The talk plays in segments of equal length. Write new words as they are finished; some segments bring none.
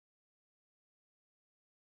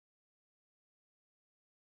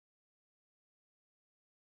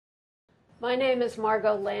My name is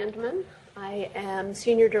Margot Landman. I am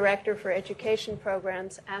Senior Director for Education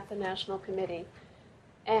Programs at the National Committee,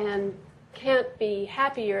 and can't be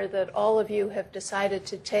happier that all of you have decided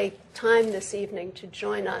to take time this evening to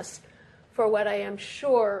join us for what I am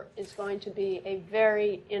sure is going to be a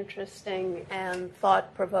very interesting and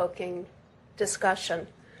thought-provoking discussion.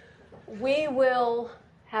 We will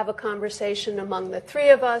have a conversation among the three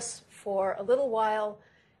of us for a little while,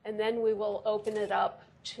 and then we will open it up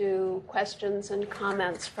to questions and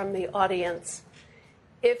comments from the audience.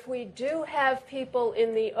 If we do have people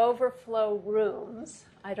in the overflow rooms,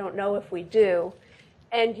 I don't know if we do,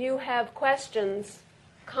 and you have questions,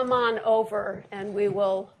 come on over and we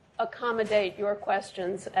will accommodate your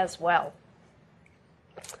questions as well.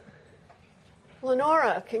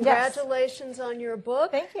 Lenora, congratulations on your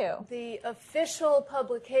book. Thank you. The official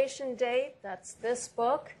publication date, that's this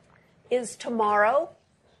book, is tomorrow.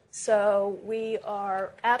 So we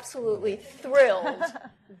are absolutely thrilled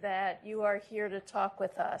that you are here to talk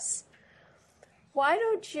with us. Why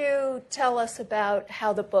don't you tell us about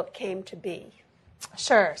how the book came to be?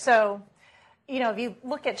 Sure. So, if you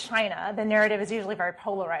look at China, the narrative is usually very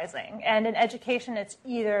polarizing. And in education, it's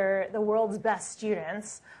either the world's best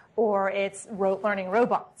students or it's learning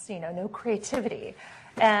robots, no creativity.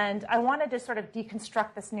 And I wanted to sort of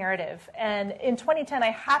deconstruct this narrative. And in 2010, I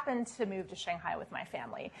happened to move to Shanghai with my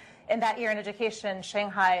family. And that year in education,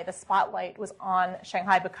 Shanghai, the spotlight was on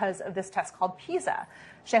Shanghai because of this test called PISA.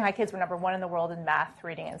 Shanghai kids were #1 in the world in math,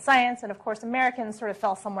 reading, and science. And of course, Americans sort of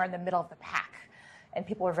fell somewhere in the middle of the pack. And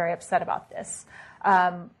people were very upset about this.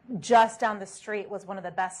 Just down the street was one of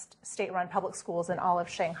the best state-run public schools in all of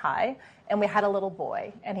Shanghai. And we had a little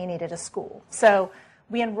boy, and he needed a school. So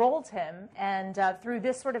we enrolled him, and through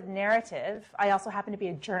this sort of narrative, I also happen to be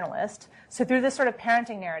a journalist. So through this sort of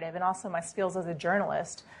parenting narrative and also my skills as a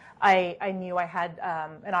journalist, I knew I had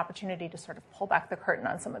an opportunity to sort of pull back the curtain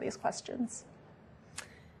on some of these questions.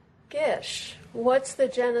 Gish, what's the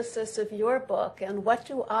genesis of your book, and what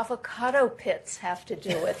do avocado pits have to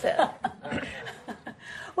do with it?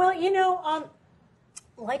 Well,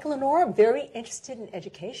 like Lenora, I'm very interested in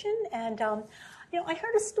education, and I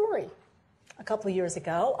heard a story a couple of years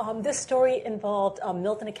ago. This story involved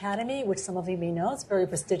Milton Academy, which some of you may know. It's a very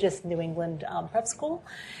prestigious New England prep school.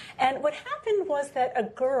 And what happened was that a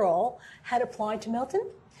girl had applied to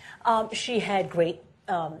Milton. She had great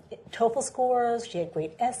TOEFL scores. She had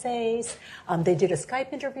great essays. They did a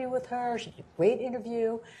Skype interview with her. She did a great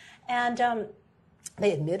interview. And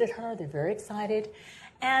they admitted her. They're very excited.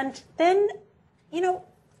 And then,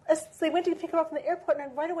 as they went to pick her up from the airport,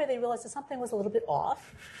 and right away they realized that something was a little bit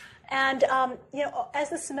off. And, as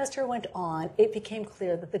the semester went on, it became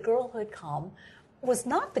clear that the girl who had come was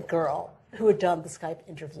not the girl who had done the Skype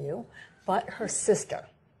interview, but her sister.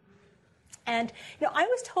 And, I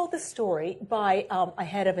was told this story by a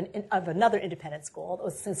head of another independent school that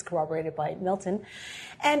was since corroborated by Milton.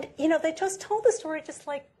 And, they just told the story just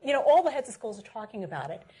like, all the heads of schools are talking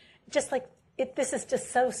about it. Just like, this is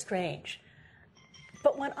just so strange.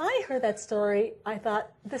 But when I heard that story, I thought,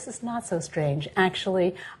 this is not so strange.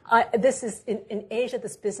 Actually, this is, in Asia,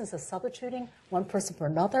 this business of substituting one person for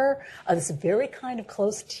another, this very kind of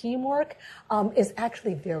close teamwork is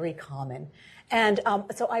actually very common. And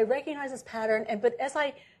so I recognize this pattern. But as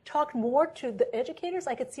I talked more to the educators,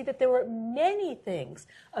 I could see that there were many things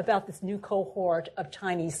about this new cohort of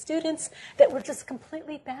Chinese students that were just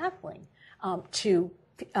completely baffling to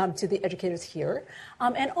the educators here.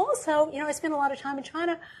 And also, I spent a lot of time in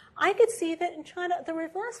China. I could see that in China, the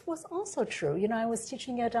reverse was also true. I was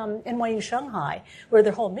teaching at NYU Shanghai, where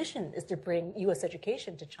their whole mission is to bring U.S.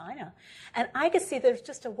 education to China. And I could see there's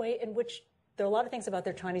just a way in which there are a lot of things about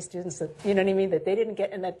their Chinese students that, that they didn't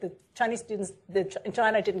get, and that the Chinese students in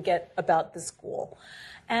China didn't get about the school.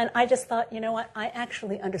 And I just thought, what, I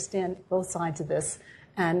actually understand both sides of this.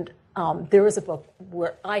 And there is a book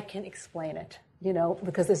where I can explain it.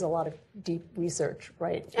 Because there's a lot of deep research,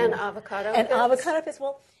 right? And avocado pits. And avocado pits.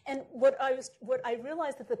 Well, and what I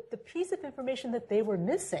realized that the piece of information that they were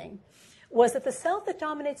missing was that the South that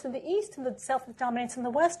dominates in the East and the South that dominates in the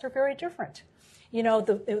West are very different. In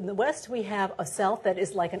the West, we have a South that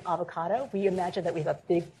is like an avocado. We imagine that we have a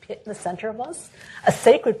big pit in the center of us, a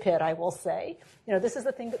sacred pit, I will say. This is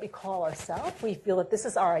the thing that we call our South. We feel that this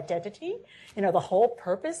is our identity. The whole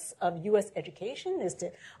purpose of U.S. education is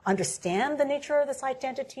to understand the nature of this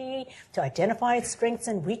identity, to identify its strengths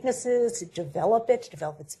and weaknesses, to develop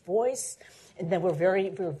its voice. And then we're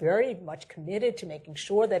very much committed to making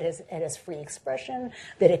sure that it has free expression,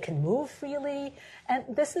 that it can move freely. And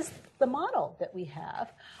this is the model that we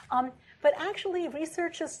have. But actually,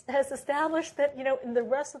 research has established that, in the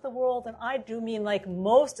rest of the world, and I do mean like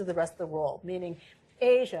most of the rest of the world, meaning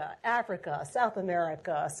Asia, Africa, South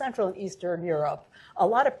America, Central and Eastern Europe, a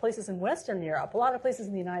lot of places in Western Europe, a lot of places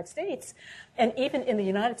in the United States, and even in the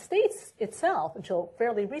United States itself, until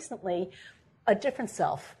fairly recently, a different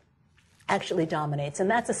self actually dominates, and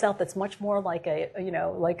that's a self that's much more like a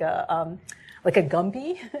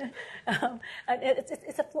Gumby.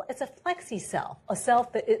 It's a flexi self, a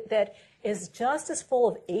self that is just as full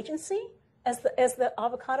of agency as the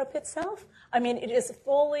avocado pit self. I mean, it is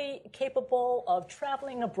fully capable of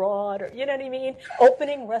traveling abroad, or, you know what I mean,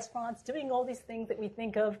 opening restaurants, doing all these things that we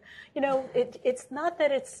think of. It's not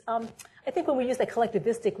that it's, I think when we use that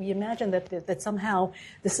collectivistic, we imagine that somehow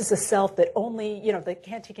this is a self that only, that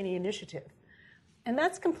can't take any initiative. And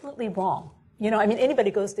that's completely wrong. Anybody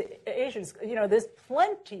goes to Asia, there's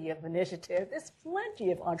plenty of initiative, there's plenty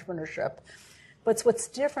of entrepreneurship. But what's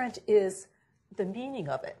different is the meaning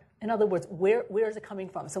of it. In other words, where is it coming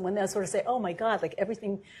from? So when they sort of say, oh my God, like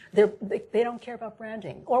everything, they don't care about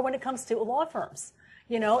branding. Or when it comes to law firms,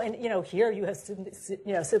 here you have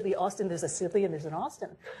Sidley Austin, there's a Sidley and there's an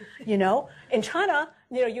Austin. In China,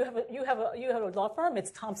 you have a law firm,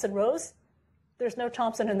 it's Thompson Rose. There's no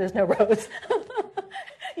Thompson and there's no Rose.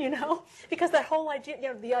 Because that whole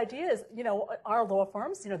idea, the idea is, our law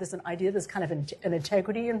firms, there's an idea, there's kind of an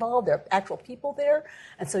integrity involved, there are actual people there,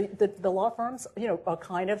 and so the law firms,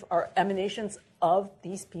 are emanations of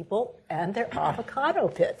these people and their avocado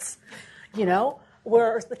pits,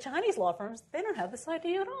 whereas the Chinese law firms, they don't have this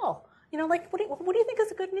idea at all. What do you think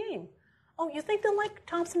is a good name? Oh, you think they like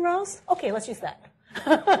Thompson Rose? Okay, let's use that.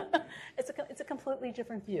 It's a completely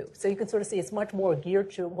different view. So you can sort of see it's much more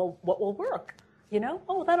geared to, well, what will work?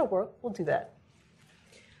 Oh, that'll work. We'll do that.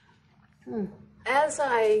 As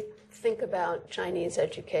I think about Chinese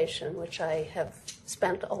education, which I have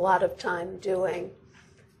spent a lot of time doing,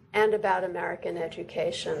 and about American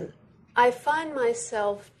education, I find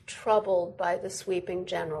myself troubled by the sweeping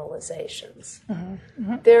generalizations. Mm-hmm.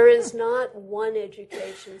 Mm-hmm. There is not one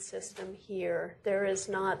education system here. There is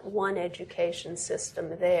not one education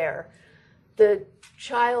system there. The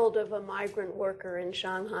child of a migrant worker in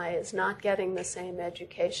Shanghai is not getting the same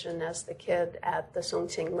education as the kid at the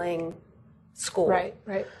Songqing Ling school. Right.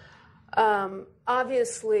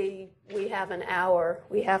 Obviously, we have an hour.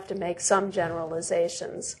 We have to make some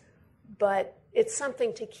generalizations. But it's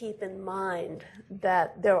something to keep in mind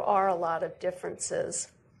that there are a lot of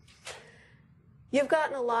differences. You've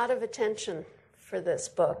gotten a lot of attention for this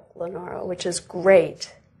book, Lenora, which is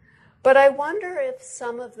great. But I wonder if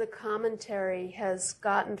some of the commentary has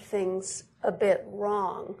gotten things a bit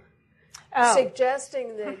wrong,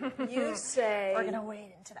 suggesting that you say we're going to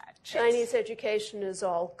wade into that. Chinese education is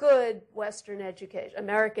all good, Western education,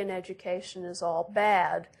 American education is all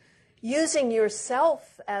bad. Using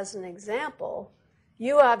yourself as an example,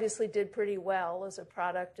 you obviously did pretty well as a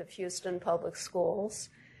product of Houston Public Schools.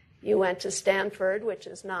 You went to Stanford, which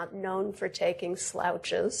is not known for taking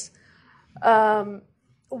slouches.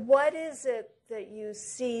 What is it that you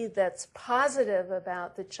see that's positive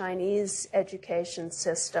about the Chinese education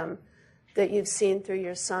system that you've seen through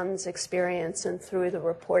your son's experience and through the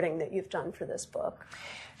reporting that you've done for this book?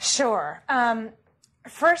 Sure.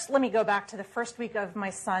 First, let me go back to the first week of my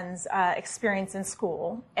son's experience in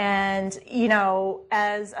school. And,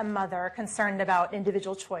 as a mother concerned about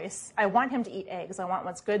individual choice, I want him to eat eggs. I want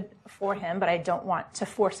what's good for him, but I don't want to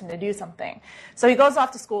force him to do something. So he goes off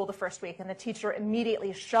to school the first week, and the teacher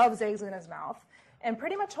immediately shoves eggs in his mouth and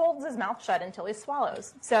pretty much holds his mouth shut until he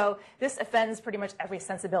swallows. So this offends pretty much every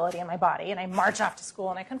sensibility in my body. And I march off to school,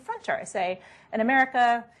 and I confront her. I say, in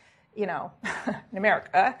America, in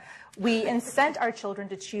America, we incent our children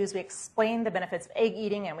to choose. We explain the benefits of egg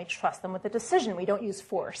eating, and we trust them with the decision. We don't use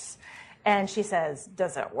force. And she says,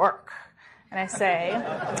 does it work? And I say,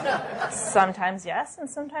 sometimes yes and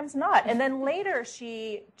sometimes not. And then later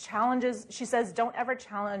she says, don't ever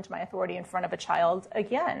challenge my authority in front of a child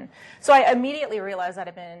again. So I immediately realized that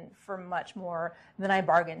I'd been for much more than I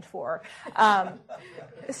bargained for.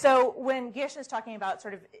 So when Gish is talking about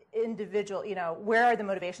sort of individual, where are the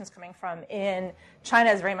motivations coming from? In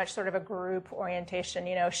China is very much sort of a group orientation.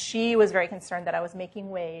 She was very concerned that I was making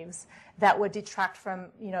waves that would detract from,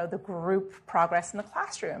 the group progress in the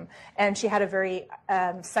classroom. And she had a very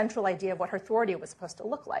central idea of what her authority was supposed to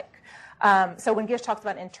look like. So when Gish talks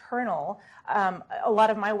about internal, a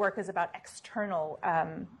lot of my work is about external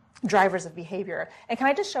drivers of behavior. And can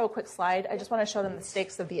I just show a quick slide? I just want to show them the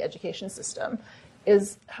stakes of the education system.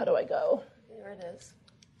 How do I go? There it is.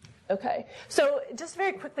 Okay, so just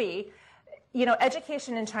very quickly,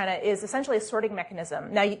 education in China is essentially a sorting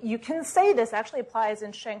mechanism. Now, you can say this actually applies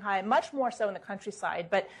in Shanghai, much more so in the countryside,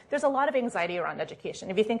 but there's a lot of anxiety around education.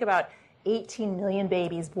 If you think about 18 million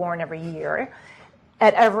babies born every year,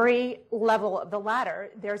 at every level of the ladder,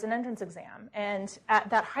 there's an entrance exam. And at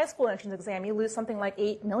that high school entrance exam, you lose something like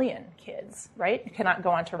 8 million kids, right? You cannot go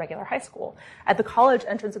on to regular high school. At the college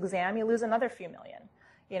entrance exam, you lose another few million.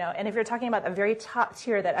 And if you're talking about the very top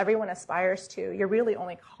tier that everyone aspires to, you're really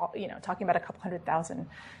only talking about a couple 100,000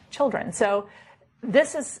 children. So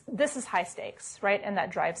this is high stakes, right? And that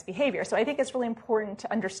drives behavior. So I think it's really important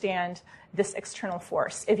to understand this external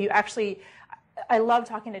force. If you actually, I love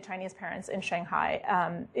talking to Chinese parents in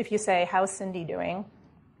Shanghai. If you say, "How's Cindy doing?"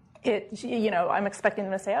 I'm expecting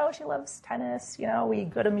them to say, "Oh, she loves tennis. We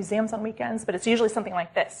go to museums on weekends," but it's usually something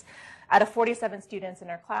like this. Out of 47 students in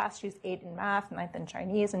her class, she's 8 in math, 9th in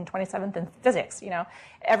Chinese, and 27th in physics.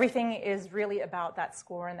 Everything is really about that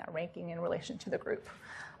score and that ranking in relation to the group.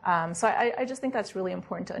 So I just think that's really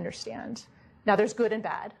important to understand. Now, there's good and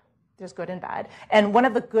bad. There's good and bad. And one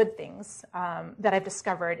of the good things that I've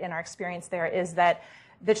discovered in our experience there is that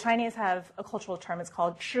the Chinese have a cultural term. It's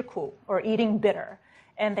called 吃苦, or eating bitter.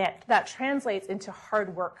 And that translates into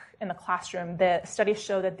hard work in the classroom. The studies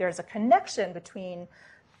show that there's a connection between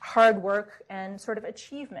hard work and sort of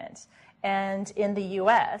achievement. And in the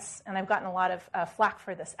US, and I've gotten a lot of flack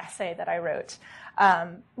for this essay that I wrote,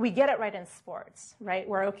 we get it right in sports, right?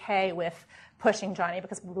 We're okay with pushing Johnny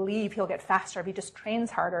because we believe he'll get faster if he just trains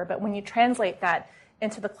harder. But when you translate that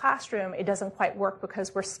into the classroom, it doesn't quite work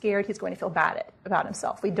because we're scared he's going to feel bad about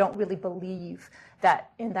himself. We don't really believe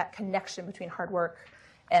that in that connection between hard work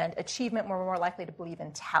and achievement, we're more likely to believe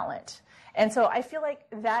in talent. And so I feel like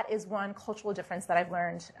that is one cultural difference that I've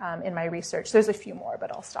learned in my research. There's a few more, but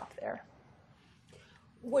I'll stop there.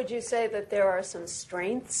 Would you say that there are some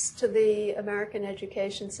strengths to the American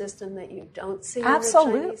education system that you don't see in the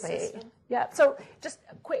Chinese system? Yeah. So just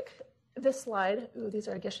quick, this slide. Ooh, these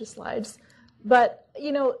are Gish's slides. But,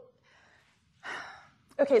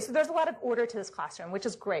 okay, so there's a lot of order to this classroom, which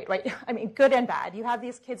is great, right? I mean, good and bad. You have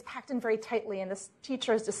these kids packed in very tightly, and this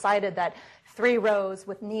teacher has decided that 3 rows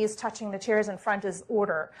with knees touching the chairs in front is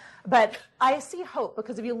order. But I see hope,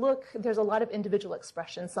 because if you look, there's a lot of individual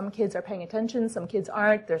expression. Some kids are paying attention, some kids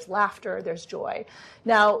aren't. There's laughter, there's joy.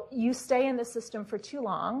 Now, you stay in this system for too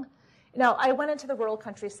long. Now, I went into the rural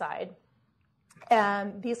countryside,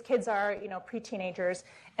 and these kids are, pre-teenagers,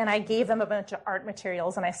 and I gave them a bunch of art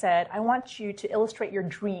materials, and I said, I want you to illustrate your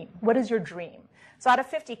dream. What is your dream? So out of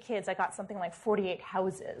 50 kids, I got something like 48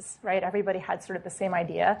 houses, right? Everybody had sort of the same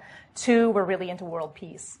idea. 2 were really into world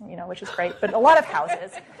peace, which is great, but a lot of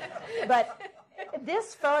houses. But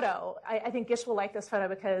this photo, I think Gish will like this photo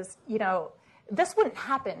because, this wouldn't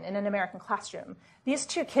happen in an American classroom. These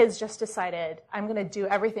 2 kids just decided, I'm going to do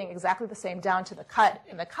everything exactly the same down to the cut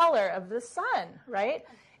and the color of the sun, right?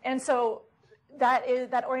 And so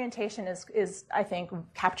that orientation is, I think,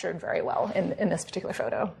 captured very well in this particular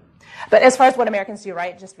photo. But as far as what Americans do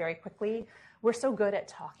right, just very quickly, we're so good at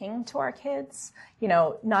talking to our kids,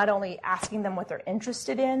 not only asking them what they're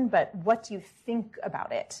interested in, but what do you think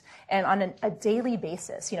about it? And on a daily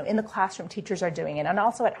basis, in the classroom, teachers are doing it. And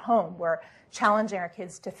also at home, we're challenging our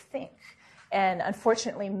kids to think. And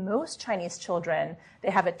unfortunately, most Chinese children,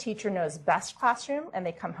 they have a teacher knows best classroom, and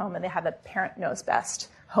they come home and they have a parent knows best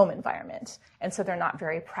home environment. And so they're not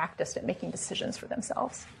very practiced at making decisions for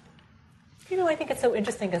themselves. I think it's so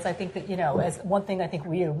interesting because I think that, as one thing I think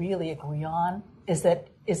we really agree on is that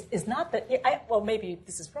is not that, well, maybe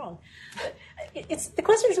this is wrong, but the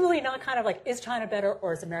question is really not kind of like, is China better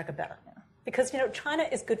or is America better? Yeah. Because, China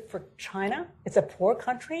is good for China. It's a poor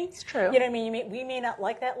country. It's true. You know what I mean? We may not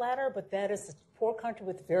like that ladder, but that is a poor country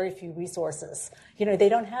with very few resources. They just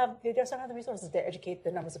don't have the resources to educate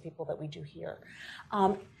the numbers of people that we do here.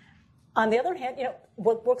 On the other hand,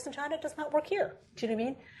 what works in China does not work here. Do you know what I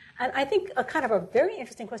mean? And I think a kind of a very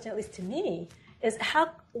interesting question, at least to me, is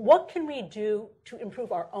what can we do to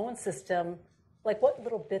improve our own system? Like, what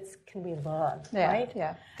little bits can we learn, right?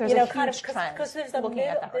 Yeah, there's a huge trend. Because there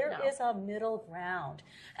is a middle ground.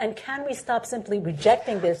 And can we stop simply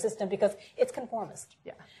rejecting their system because it's conformist?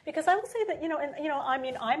 Yeah. Because I will say that,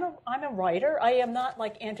 I'm a writer. I am not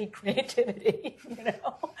like anti-creativity,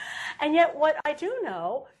 And yet what I do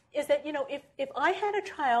know is that, if I had a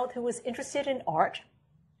child who was interested in art,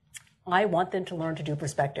 I want them to learn to do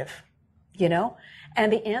perspective,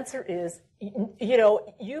 And the answer is,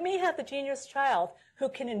 you may have the genius child who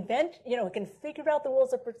can invent, who can figure out the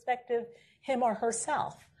rules of perspective, him or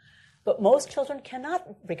herself. But most children cannot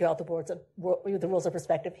figure out the rules of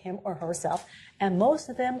perspective, him or herself. And most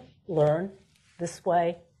of them learn this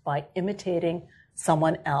way by imitating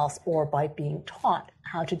someone else or by being taught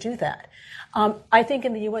how to do that. I think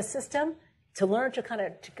in the U.S. system, to learn to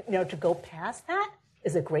to go past that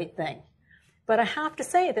is a great thing. But I have to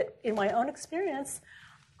say that in my own experience,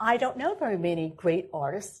 I don't know very many great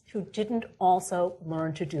artists who didn't also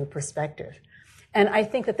learn to do perspective. And I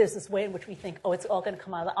think that there's this way in which we think, oh, it's all going to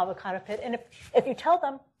come out of the avocado pit. And if you tell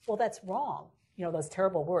them, well, that's wrong, those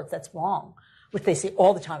terrible words, that's wrong, which they say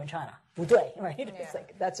all the time in China, 不对, right? Yeah. It's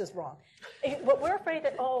like, that's just wrong. But we're afraid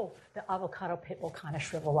that, the avocado pit will kind of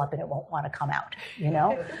shrivel up and it won't want to come out,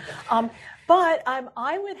 But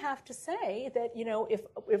I would have to say that, if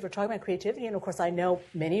we're talking about creativity, and of course I know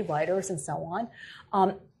many writers and so on,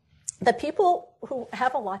 the people who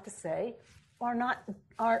have a lot to say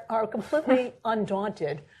are completely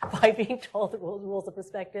undaunted by being told the rules of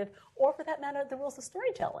perspective, or for that matter, the rules of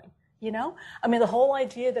storytelling. The whole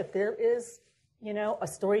idea that there is, a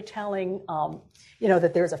storytelling,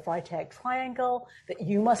 that there's a Freytag triangle, that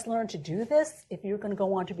you must learn to do this if you're going to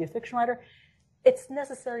go on to be a fiction writer. It's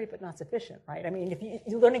necessary but not sufficient, right? If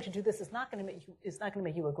you're learning to do this, it's not going to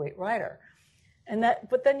make you a great writer.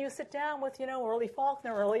 But then you sit down with, early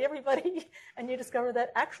Faulkner, early everybody, and you discover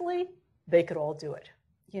that actually they could all do it,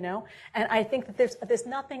 And I think that there's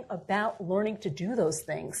nothing about learning to do those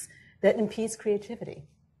things that impedes creativity,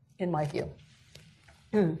 in my view.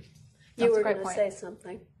 You were going to say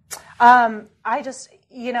something. I just,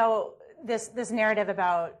 this narrative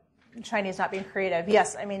about Chinese not being creative.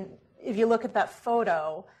 Yes, if you look at that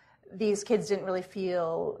photo, these kids didn't really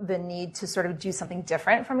feel the need to sort of do something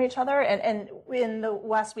different from each other. And in the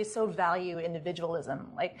West, we so value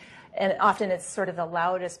individualism. And often it's sort of the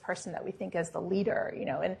loudest person that we think as the leader,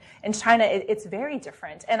 And in China, it's very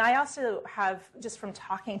different. And I also have, just from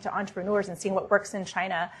talking to entrepreneurs and seeing what works in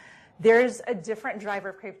China, there's a different driver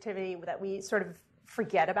of creativity that we sort of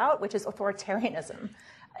forget about, which is authoritarianism.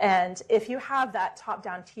 And if you have that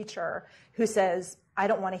top-down teacher who says, I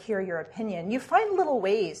don't want to hear your opinion, you find little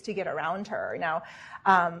ways to get around her. Now,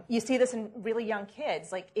 you see this in really young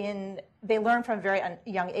kids. They learn from a very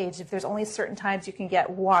young age. If there's only certain times you can get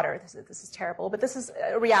water, this is terrible, but this is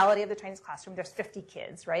a reality of the Chinese classroom. There's 50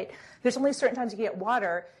 kids, right? There's only certain times you can get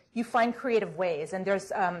water. You find creative ways. And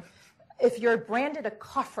there's, if you're branded a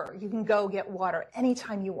coffer, you can go get water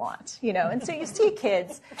anytime you want, And so you see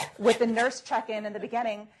kids with the nurse check-in in the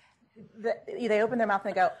beginning, they open their mouth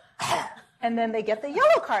and they go, and then they get the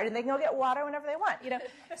yellow card and they can go get water whenever they want,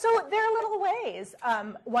 So there are little ways.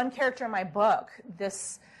 One character in my book,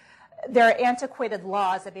 there are antiquated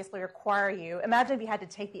laws that basically require you. Imagine if you had to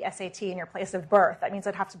take the SAT in your place of birth. That means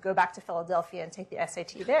I'd have to go back to Philadelphia and take the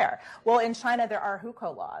SAT there. Well, in China, there are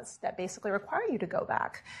hukou laws that basically require you to go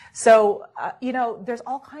back. So, there's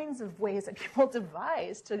all kinds of ways that people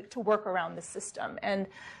devise to work around the system. And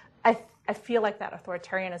I feel like that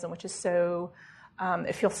authoritarianism, which is so,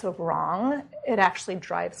 it feels so wrong, it actually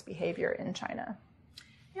drives behavior in China.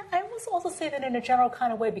 Yeah, I will also say that in a general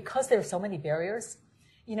kind of way, because there are so many barriers,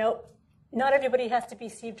 not everybody has to be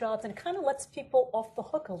Steve Jobs, and it kind of lets people off the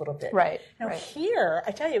hook a little bit. Right. Now here,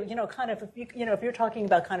 I tell you, kind of, if you're talking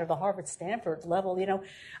about kind of the Harvard, Stanford level,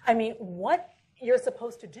 what you're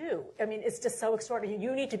supposed to do, it's just so extraordinary.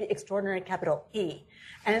 You need to be extraordinary, capital E.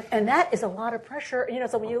 And that is a lot of pressure.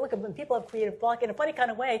 So when you look at when people have creative block, in a funny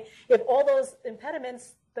kind of way, if all those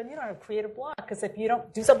impediments, then you don't have creative block, because if you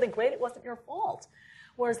don't do something great, it wasn't your fault.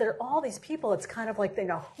 Whereas there are all these people, it's kind of like they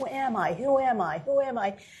know, who am I? Who am I? Who am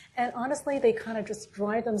I? And honestly, they kind of just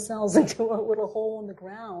drive themselves into a little hole in the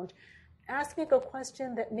ground, asking a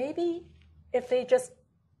question that maybe if they just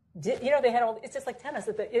did, they had all, it's just like tennis.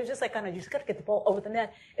 It was just like kind of, you just got to get the ball over the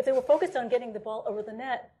net. If they were focused on getting the ball over the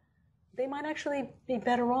net, they might actually be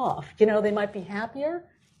better off. They might be happier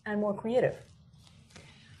and more creative.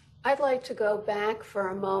 I'd like to go back for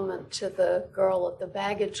a moment to the girl at the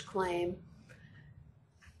baggage claim.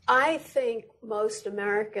 I think most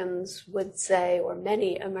Americans would say, or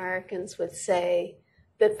many Americans would say,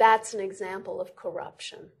 that that's an example of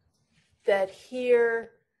corruption. That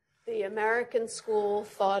here, the American school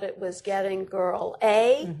thought it was getting girl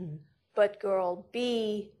A, but girl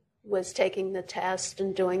B was taking the test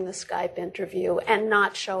and doing the Skype interview and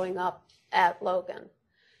not showing up at Logan.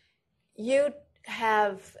 You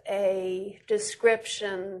have a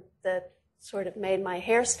description that sort of made my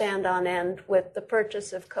hair stand on end with the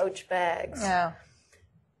purchase of Coach bags. Yeah.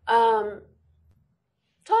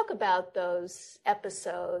 Talk about those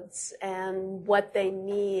episodes and what they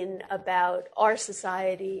mean about our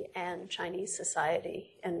society and Chinese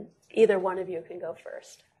society. And either one of you can go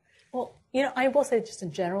first. Well, I will say just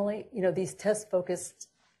in generally, these test-focused,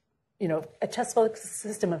 a test-focused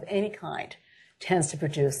system of any kind tends to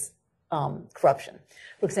produce corruption.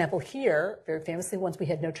 For example, here, very famously, once we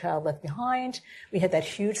had No Child Left Behind, we had that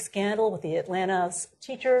huge scandal with the Atlanta's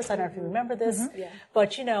teachers. I don't know if you remember this. Yeah.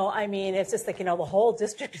 But, I mean, it's just like, the whole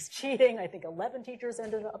district is cheating. I think 11 teachers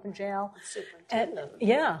ended up in jail. Superintendent.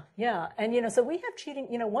 Yeah. And, so we have cheating,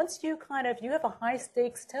 once you you have a high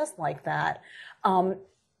stakes test like that,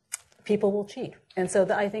 people will cheat. And so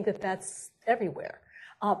I think that's everywhere.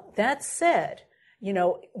 That said,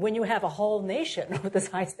 when you have a whole nation with this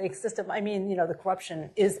high stakes system, I mean, the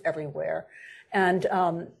corruption is everywhere. And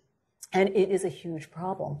it is a huge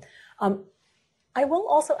problem. I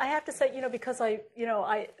have to say, because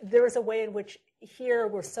there is a way in which here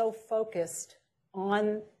we're so focused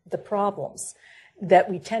on the problems that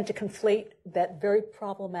we tend to conflate that very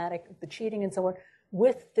problematic, the cheating and so on,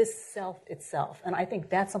 with this self itself. And I think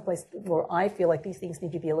that's someplace where I feel like these things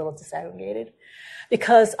need to be a little disaggregated.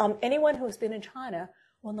 Because anyone who's been in China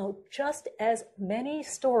will know just as many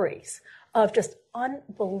stories of just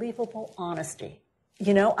unbelievable honesty.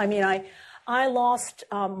 I mean, I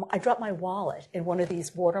dropped my wallet in one of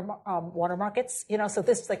these water markets, so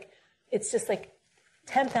this is it's just like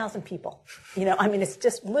 10,000 people, I mean, it's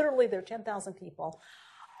just literally there are 10,000 people.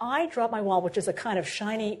 I dropped my wallet, which is a kind of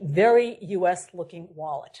shiny, very U.S. looking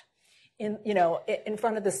wallet, in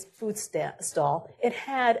front of this food stall. It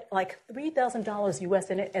had like $3,000 U.S.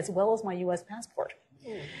 in it, as well as my U.S. passport.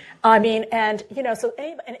 I mean, and so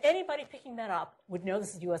anybody picking that up would know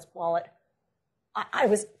this is a U.S. wallet. I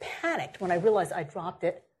was panicked when I realized I dropped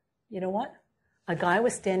it. You know what? A guy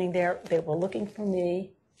was standing there. They were looking for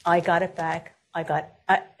me. I got it back.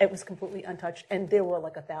 It was completely untouched, and there were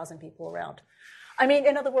like 1,000 people around. I mean,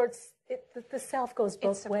 in other words, the self goes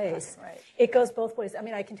both ways. Right. It goes both ways. I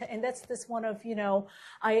mean, I can tell, and that's this one of,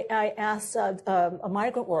 I asked a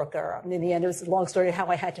migrant worker. I mean, in the end, it was a long story how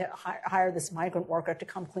I had to hire this migrant worker to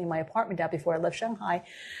come clean my apartment out before I left Shanghai.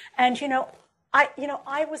 And,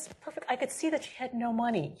 I was perfect. I could see that she had no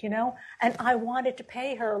money, and I wanted to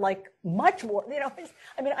pay her like much more,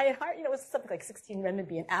 I mean, I had hired, it was something like 16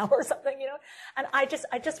 renminbi an hour or something, and I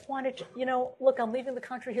just wanted to, look, I'm leaving the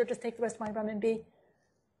country here, just take the rest of my renminbi.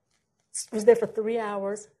 Was there for 3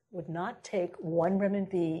 hours, would not take 1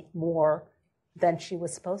 renminbi more than she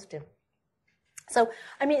was supposed to. So,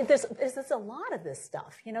 I mean, there's a lot of this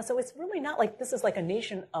stuff, so it's really not like this is like a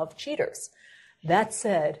nation of cheaters. That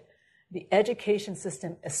said, the education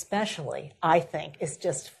system especially, I think, is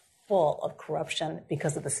just full of corruption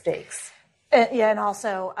because of the stakes. And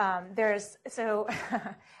also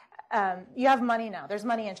you have money now. There's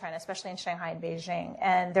money in China, especially in Shanghai and Beijing,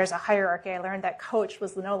 and there's a hierarchy. I learned that Coach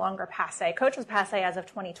was no longer passé. Coach was passé as of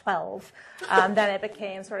 2012. Then it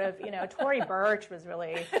became sort of, Tory Burch was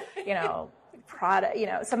really, Prada,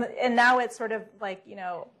 and now it's sort of like,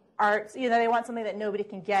 arts, they want something that nobody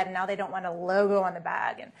can get, and now they don't want a logo on the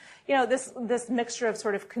bag. And, this mixture of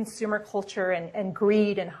sort of consumer culture and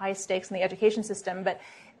greed and high stakes in the education system. But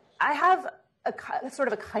I have sort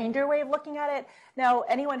of a kinder way of looking at it. Now,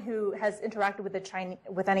 anyone who has interacted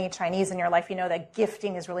with any Chinese in your life, that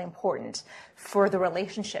gifting is really important for the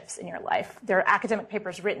relationships in your life. There are academic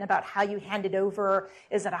papers written about how you hand it over.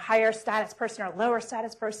 Is it a higher status person or a lower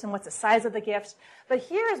status person? What's the size of the gift? But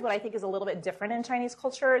here is what I think is a little bit different in Chinese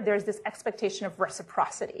culture. There's this expectation of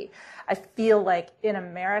reciprocity. I feel like in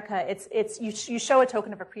America, it's you show a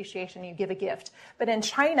token of appreciation, you give a gift. But in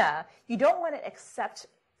China, you don't want to accept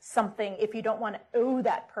something if you don't want to owe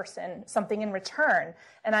that person something in return.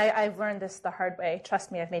 And I've learned this the hard way.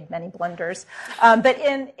 Trust me, I've made many blunders. But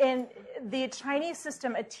in the Chinese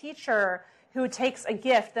system, a teacher who takes a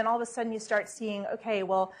gift, then all of a sudden you start seeing, okay,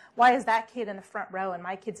 well, why is that kid in the front row and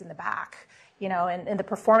my kid's in the back? And in the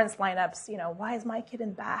performance lineups, why is my kid in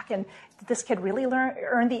the back? And did this kid really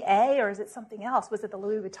earn the A, or is it something else? Was it the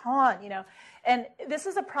Louis Vuitton? And this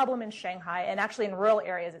is a problem in Shanghai, and actually in rural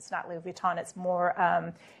areas, it's not Louis Vuitton. It's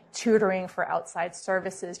more tutoring for outside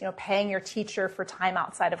services, paying your teacher for time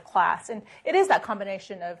outside of class. And it is that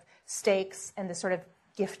combination of stakes and this sort of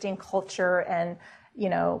gifting culture and,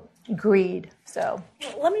 greed. So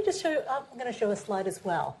let me just show you, I'm going to show a slide as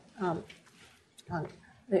well.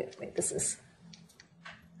 Wait, this is...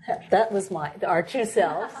 That was our true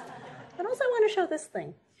selves. But also I want to show this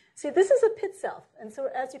thing. See, this is a pit self. And so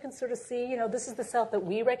as you can sort of see, this is the self that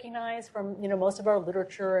we recognize from, most of our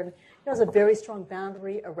literature. And there's a very strong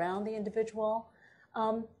boundary around the individual.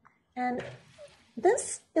 And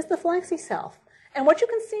this is the flaxy self. And what you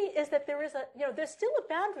can see is that there is there's still a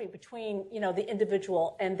boundary between, the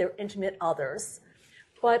individual and their intimate others.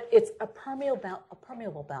 But it's a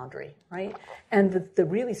permeable boundary, right? And the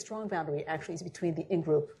really strong boundary actually is between the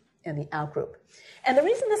in-group and the out-group. And the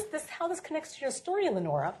reason how this connects to your story,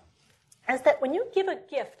 Lenora, is that when you give a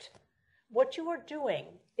gift what you are doing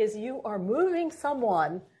is you are moving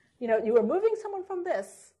someone, you are moving someone from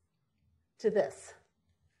this to this.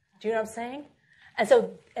 Do you know what I'm saying? And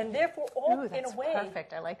so, and therefore, in a way,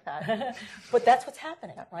 perfect. I like that. but that's what's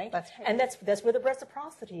happening, right? That's right. And that's where the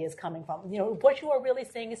reciprocity is coming from. What you are really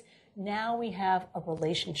saying is now we have a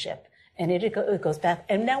relationship, and it goes back,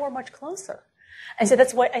 and now we're much closer. And so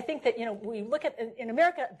that's why I think that we look at in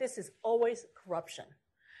America, this is always corruption.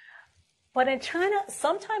 But in China,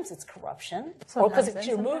 sometimes it's corruption, or because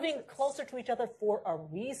you're moving closer to each other for a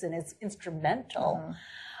reason. It's instrumental,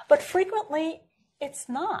 but frequently it's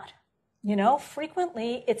not.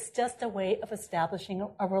 Frequently it's just a way of establishing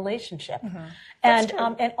a relationship, and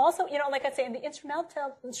also, like I say, in the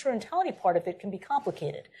instrumentality part of it can be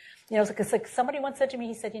complicated. It's like somebody once said to me,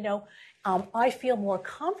 he said, I feel more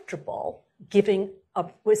comfortable giving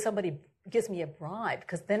with somebody gives me a bribe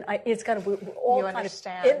because then we're all kind of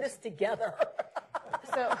in this together.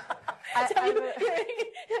 So. It's kind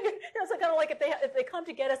of like if they come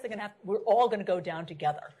to get us, we're all going to go down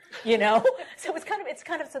together, So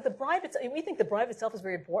so the bribe. We think the bribe itself is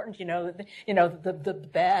very important, the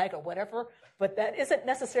bag or whatever, but that isn't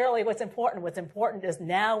necessarily what's important. What's important is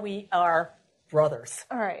now we are brothers.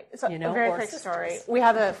 All right. So a very quick story. We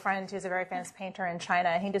have a friend who's a very famous painter in China,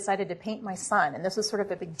 and he decided to paint my son, and this was sort of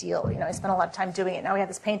a big deal. He spent a lot of time doing it. Now we have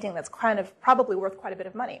this painting that's kind of probably worth quite a bit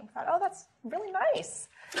of money. We thought, that's really nice.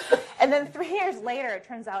 And then 3 years later, it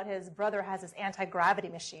turns out his brother has this anti-gravity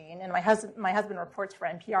machine, and my husband reports for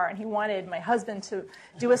NPR, and he wanted my husband to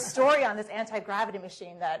do a story on this anti-gravity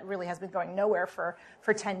machine that really has been going nowhere for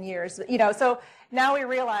 10 years. So now we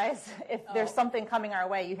realize if there's something coming our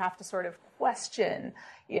way, you have to sort of question,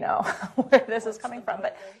 where this is coming from.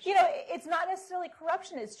 But, it's not necessarily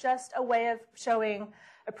corruption. It's just a way of showing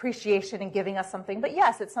appreciation and giving us something. But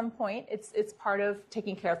yes, at some point, it's part of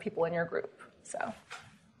taking care of people in your group. So.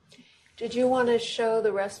 Did you want to show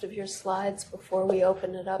the rest of your slides before we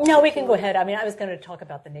open it up? No, we can go ahead. I mean, I was going to talk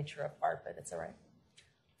about the nature of art, but it's all right.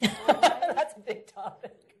 That's a big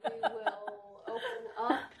topic. We will open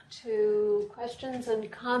up to questions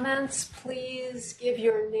and comments. Please give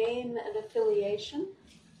your name and affiliation.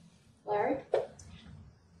 Larry?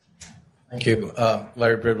 Thank you.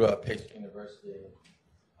 Larry Bridwell, Pace University.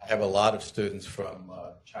 I have a lot of students from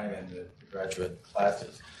China in the graduate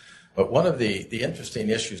classes. But one of the interesting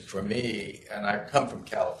issues for me, and I come from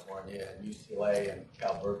California and UCLA and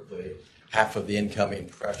Cal Berkeley, half of the incoming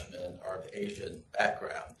freshmen are of Asian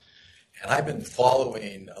background. And I've been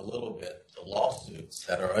following a little bit the lawsuits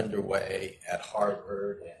that are underway at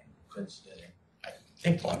Harvard and Princeton, and I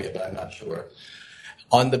think Columbia, but I'm not sure,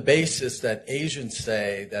 on the basis that Asians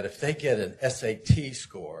say that if they get an SAT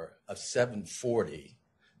score of 740,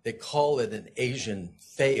 they call it an Asian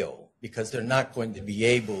fail because they're not going to be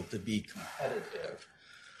able to be competitive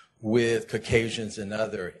with Caucasians and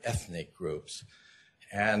other ethnic groups.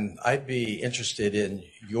 And I'd be interested in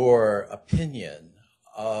your opinion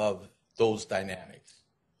of those dynamics.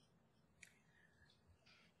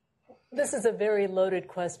 This is a very loaded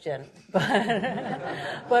question, but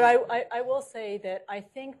I will say that I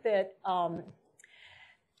think that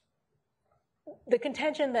the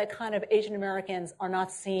contention that kind of Asian Americans are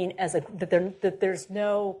not seen as that there's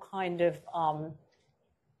no kind of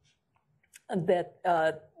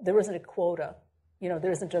there isn't a quota,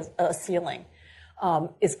 there isn't a ceiling,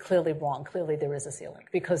 is clearly wrong. Clearly there is a ceiling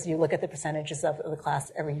because you look at the percentages of the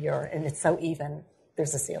class every year and it's so even,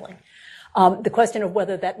 there's a ceiling. The question of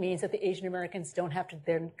whether that means that the Asian Americans don't have to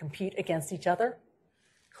then compete against each other,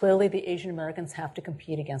 clearly the Asian Americans have to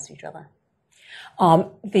compete against each other.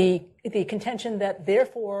 The contention that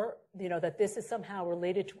therefore, that this is somehow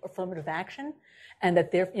related to affirmative action and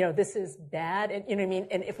that this is bad, and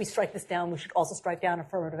and if we strike this down, we should also strike down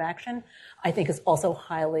affirmative action, I think is also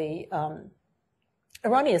highly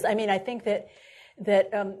erroneous. I mean, I think that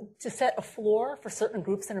to set a floor for certain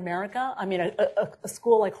groups in America, I mean, a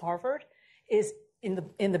school like Harvard is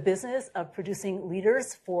in the business of producing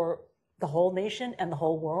leaders for the whole nation and the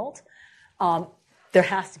whole world. There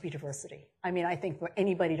has to be diversity. I mean, I think for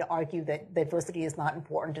anybody to argue that diversity is not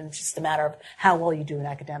important and it's just a matter of how well you do in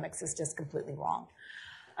academics is just completely wrong.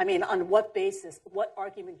 I mean, on what basis, what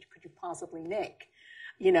argument could you possibly make,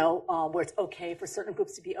 where it's okay for certain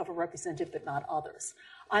groups to be overrepresented but not others?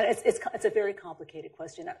 It's a very complicated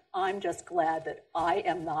question. I'm just glad that I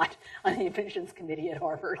am not on the admissions committee at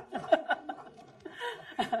Harvard.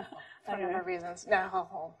 For a number of reasons.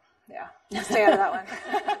 No, yeah, stay out of that one.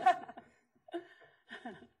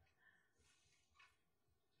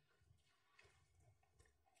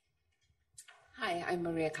 Hi, I'm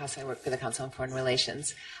Maria Casa. I work for the Council on Foreign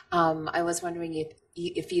Relations. I was wondering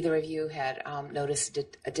if either of you had noticed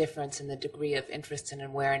a difference in the degree of interest and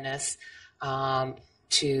awareness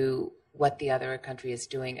to what the other country is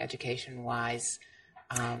doing education-wise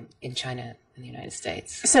in China and the United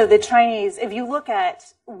States. So the Chinese, if you look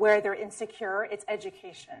at where they're insecure, it's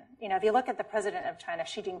education. If you look at the president of China,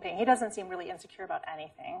 Xi Jinping, he doesn't seem really insecure about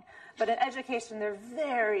anything. But in education, they're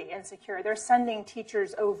very insecure. They're sending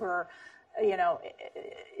teachers over, to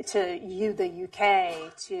the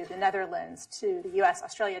UK, to the Netherlands, to the US,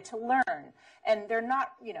 Australia to learn. And they're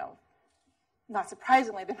not, not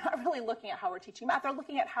surprisingly, they're not really looking at how we're teaching math. They're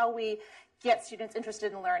looking at how we get students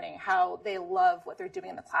interested in learning, how they love what they're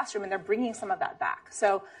doing in the classroom, and they're bringing some of that back.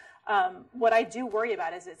 So what I do worry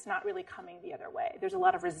about is it's not really coming the other way. There's a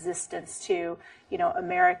lot of resistance to,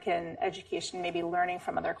 American education, maybe learning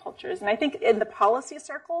from other cultures. And I think in the policy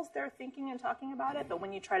circles, they're thinking and talking about it, but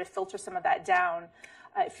when you try to filter some of that down,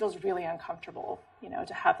 it feels really uncomfortable,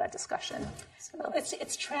 to have that discussion. Well,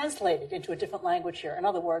 it's translated into a different language here. In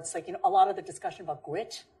other words, a lot of the discussion about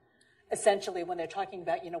grit, essentially when they're talking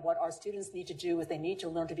about, what our students need to do is they need to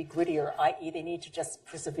learn to be grittier, i.e. they need to just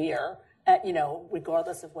persevere,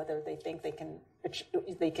 regardless of whether they think they're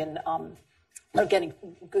getting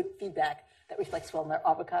good feedback that reflects well in their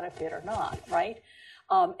avocado fit or not, right?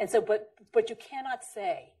 And so, but you cannot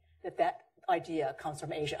say that idea comes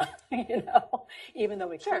from Asia, even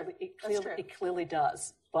though it clearly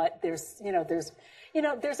does. But there's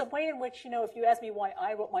a way in which, if you ask me why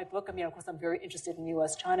I wrote my book, of course I'm very interested in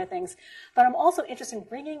U.S.-China things, but I'm also interested in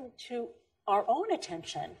bringing to our own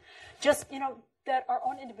attention just, that our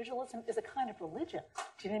own individualism is a kind of religion.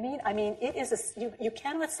 Do you know what I mean? It is you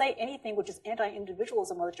cannot say anything which is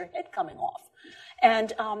anti-individualism without your head coming off.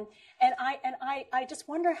 And I just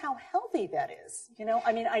wonder how healthy that is.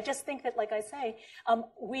 I just think that, like I say,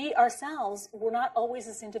 we ourselves were not always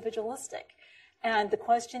as individualistic. And the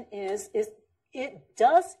question is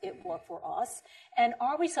does it work for us? And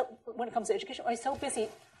are we when it comes to education, are we so busy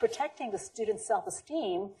protecting the student's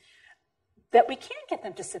self-esteem that we can't get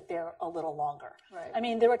them to sit there a little longer?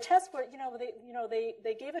 Right. There were tests where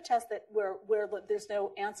they gave a test that where there's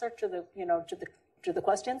no answer to the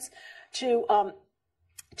questions to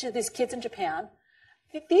these kids in Japan.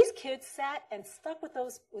 These kids sat and stuck with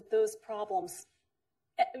those problems,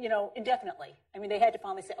 indefinitely. They had to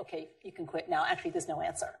finally say, okay, you can quit now. Actually, there's no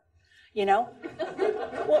answer. Well,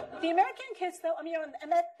 the American kids, though,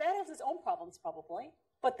 and that has its own problems probably,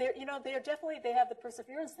 but they have the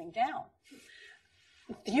perseverance thing down.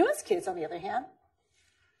 The U.S. kids, on the other hand,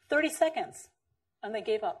 30 seconds, and they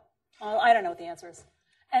gave up. I don't know what the answer is.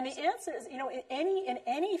 And the answer is, in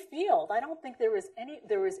any field, I don't think there is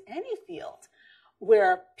any field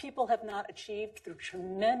where people have not achieved through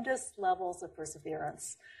tremendous levels of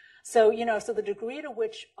perseverance. So, so the degree to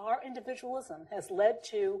which our individualism has led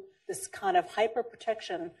to this kind of hyper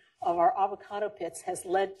protection of our avocado pits has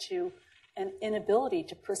led to an inability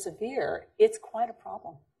to persevere. It's quite a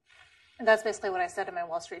problem. And that's basically what I said in my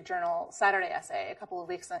Wall Street Journal Saturday essay a couple of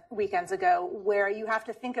weekends ago, where you have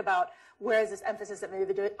to think about where is this emphasis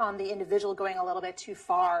on the individual going a little bit too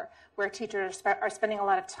far, where teachers are spending a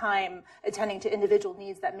lot of time attending to individual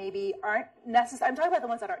needs that maybe aren't necessary. I'm talking about the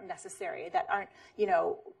ones that aren't necessary, that aren't,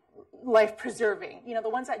 life-preserving, the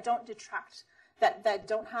ones that don't detract, that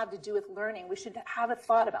don't have to do with learning. We should have a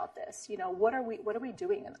thought about this. What are we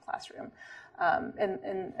doing in the classroom?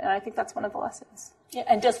 And I think that's one of the lessons. Yeah,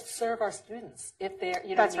 and just serve our students if they're,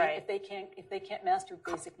 That's right. if they can't master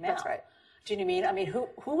basic math. That's right. Do you know what I mean?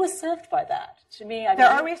 Who was served by that? To me, there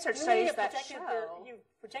are research studies that show you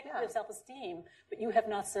protected their self-esteem, but you have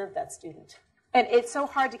not served that student. And it's so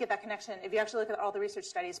hard to get that connection. If you actually look at all the research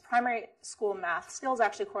studies, primary school math skills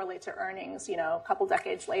actually correlate to earnings, a couple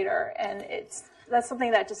decades later. And that's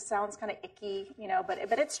something that just sounds kind of icky,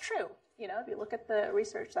 but it's true. If you look at the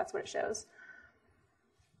research, that's what it shows.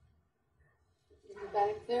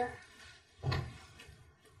 Back there.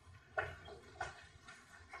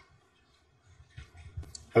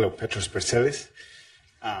 Hello, Petros Perselis.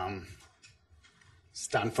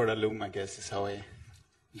 Stanford alum, I guess, is how I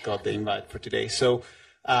got the invite for today. So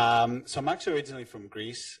I'm actually originally from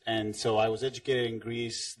Greece, and so I was educated in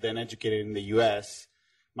Greece, then educated in the U.S.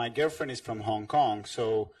 My girlfriend is from Hong Kong,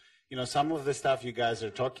 so some of the stuff you guys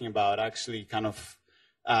are talking about actually kind of,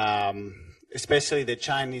 especially the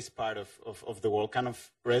Chinese part of the world, kind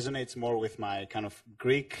of resonates more with my kind of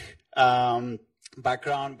Greek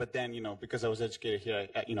background. But then, because I was educated here,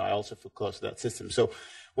 I also feel close to that system. So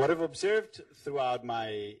what I've observed throughout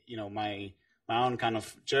my my own kind of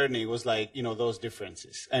journey was like, those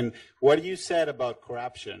differences. And what you said about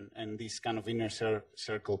corruption and this kind of inner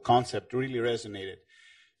circle concept really resonated.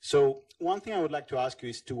 So one thing I would like to ask you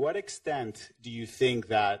is, to what extent do you think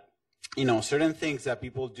that, certain things that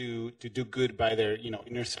people do to do good by their,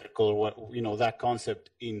 inner circle, or what, that concept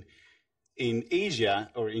in Asia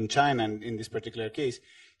or in China, in this particular case,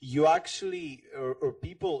 you actually, or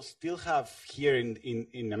people still have here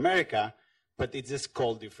in America, but it's just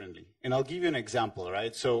called differently. And I'll give you an example,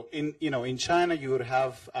 right? So in China, you would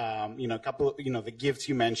have, a couple of, the gifts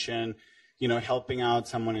you mentioned, helping out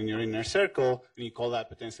someone in your inner circle, and you call that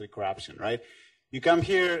potentially corruption, right? You come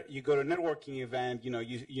here, you go to a networking event,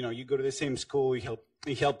 you go to the same school, you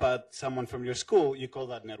help out someone from your school, you call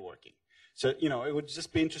that networking. So, it would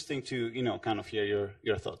just be interesting to, kind of hear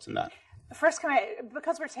your thoughts on that. First,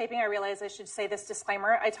 because we're taping, I realize I should say this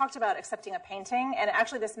disclaimer. I talked about accepting a painting, and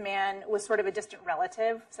actually this man was sort of a distant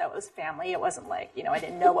relative, so it was family. It wasn't like, I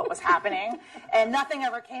didn't know what was happening, and nothing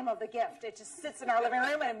ever came of the gift. It just sits in our living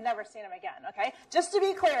room, and I've never seen him again, okay? Just to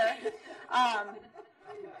be clear,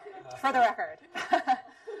 for the record.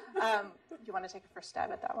 You want to take a first stab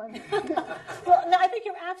at that one? Well, no, I think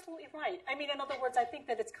you're absolutely right. I mean, in other words, I think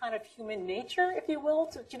that it's kind of human nature, if you will,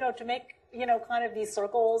 to make, kind of these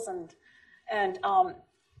circles, and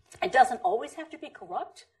it doesn't always have to be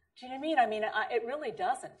corrupt. Do you know what I mean? I mean, it really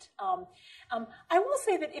doesn't. I will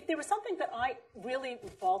say that if there was something that I really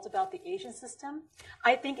felt about the Asian system,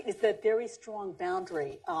 I think it is the very strong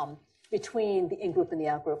boundary between the in-group and the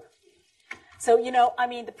out-group. So, I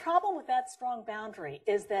mean, the problem with that strong boundary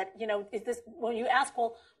is that, is this, when you ask,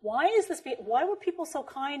 well, why were people so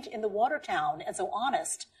kind in the water town and so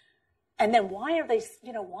honest? And then why are they,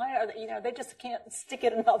 they just can't stick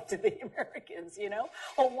it enough to the Americans,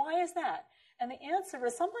 Well, why is that? And the answer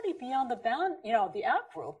is somebody beyond the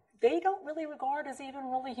out group, they don't really regard as even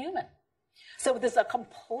really human. So there's a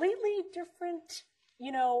completely different,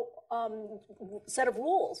 set of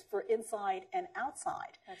rules for inside and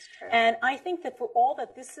outside. That's true. And I think that for all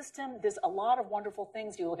that this system, there's a lot of wonderful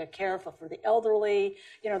things. You look at care for the elderly.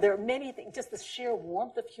 There are many things, just the sheer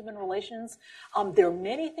warmth of human relations. There are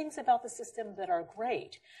many things about the system that are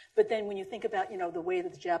great. But then when you think about, the way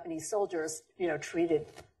that the Japanese soldiers, treated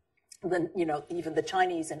even the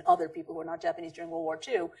Chinese and other people who are not Japanese during World War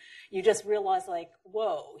II, you just realize like,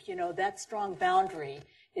 whoa, that strong boundary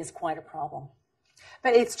is quite a problem.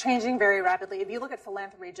 But it's changing very rapidly. If you look at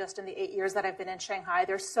philanthropy, just in the 8 years that I've been in Shanghai,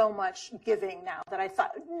 there's so much giving now that I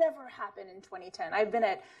thought would never happen in 2010. I've been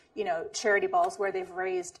at, charity balls where they've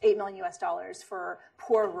raised $8 million for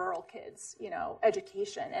poor rural kids,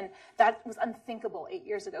 education. And that was unthinkable 8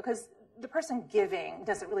 years ago, because the person giving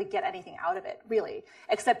doesn't really get anything out of it, really,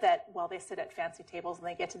 except that, well, they sit at fancy tables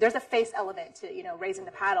and there's a face element to, raising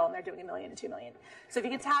the paddle, and they're doing $1 million and $2 million. So if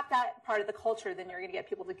you can tap that part of the culture, then you're going to get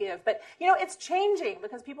people to give. But, it's changing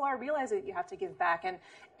because people are realizing that you have to give back.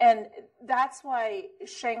 And that's why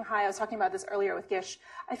Shanghai, I was talking about this earlier with Gish,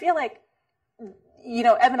 I feel like,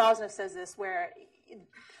 Evan Osnoff says this, where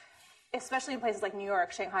especially in places like New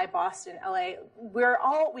York, Shanghai, Boston, LA,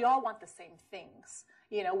 we all want the same things.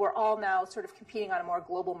 We're all now sort of competing on a more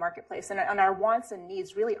global marketplace, and our wants and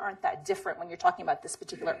needs really aren't that different when you're talking about this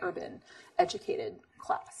particular urban educated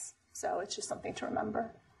class. So it's just something to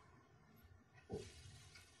remember.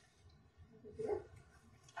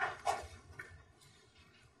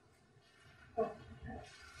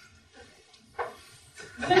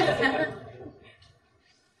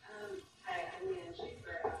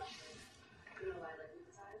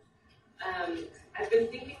 I've been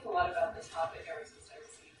thinking a lot about this topic ever since I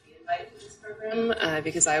received the invite to this program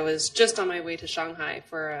because I was just on my way to Shanghai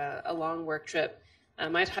for a long work trip.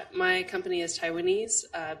 My company is Taiwanese,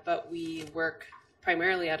 but we work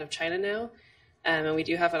primarily out of China now, and we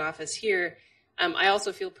do have an office here. I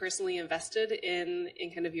also feel personally invested in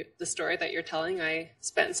kind of the story that you're telling. I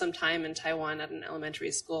spent some time in Taiwan at an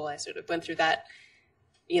elementary school. I sort of went through that,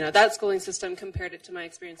 that schooling system, compared it to my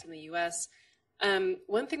experience in the U.S.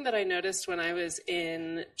 One thing that I noticed when I was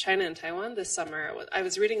in China and Taiwan this summer, I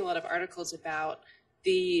was reading a lot of articles about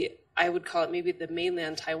I would call it maybe the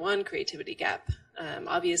mainland Taiwan creativity gap.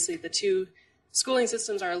 Obviously, the two schooling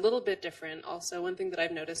systems are a little bit different. Also, one thing that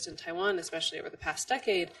I've noticed in Taiwan, especially over the past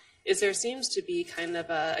decade, is there seems to be kind of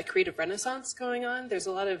a creative renaissance going on. There's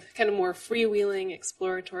a lot of kind of more freewheeling,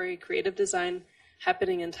 exploratory, creative design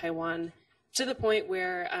happening in Taiwan, to the point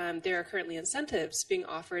where there are currently incentives being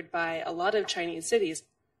offered by a lot of Chinese cities,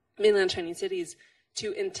 mainland Chinese cities,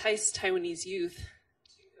 to entice Taiwanese youth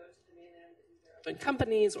to go to the mainland and either open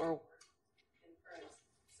companies or work in firms.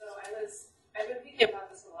 So I've been thinking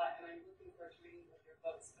about this a lot, and I'm looking forward to reading one of your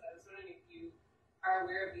books, but I was wondering if you are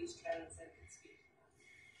aware of these trends and could speak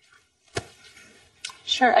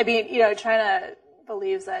Sure. I mean, China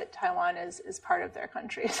believes that Taiwan is part of their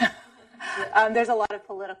country. There's a lot of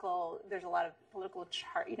political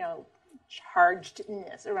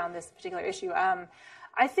chargedness around this particular issue.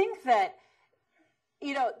 I think that,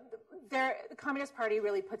 the Communist Party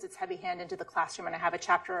really puts its heavy hand into the classroom, and I have a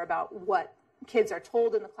chapter about what kids are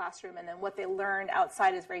told in the classroom and then what they learn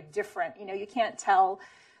outside is very different. You can't tell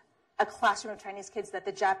a classroom of Chinese kids that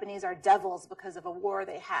the Japanese are devils because of a war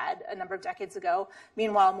they had a number of decades ago.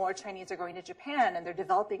 Meanwhile, more Chinese are going to Japan and they're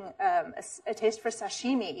developing a taste for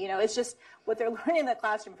sashimi. It's just what they're learning in the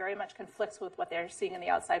classroom very much conflicts with what they're seeing in the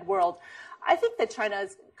outside world. I think that China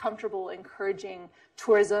is comfortable encouraging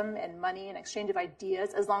tourism and money and exchange of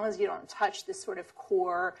ideas as long as you don't touch this sort of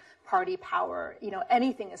core party power.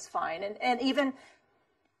 Anything is fine. And even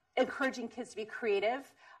encouraging kids to be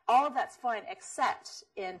creative. All of that's fine, except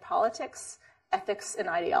in politics, ethics, and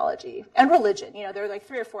ideology, and religion. There are like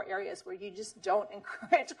 3 or 4 areas where you just don't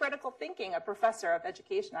encourage critical thinking. A professor of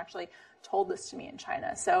education actually told this to me in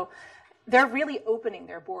China. So they're really opening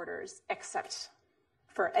their borders, except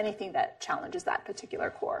for anything that challenges that particular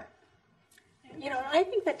core. I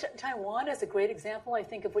think that Taiwan is a great example, I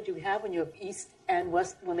think, of what you have when you have East and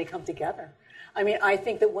West when they come together. I mean, I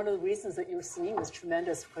think that one of the reasons that you're seeing this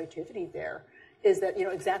tremendous creativity there is that,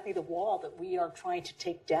 exactly the wall that we are trying to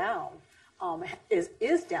take down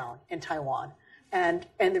is down in Taiwan, and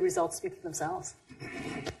the results speak for themselves.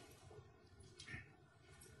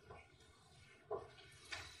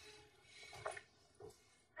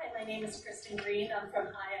 Hi, my name is Kristen Green. I'm from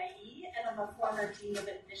IIE, and I'm a former Dean of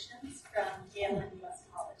Admissions from Yale and U.S.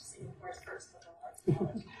 College, Singapore's first liberal arts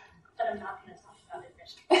college. But I'm not going to talk about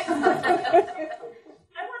admissions.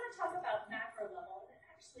 I want to talk about macro level. It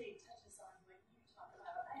actually touches on what you talk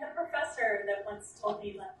about. I had a professor that once told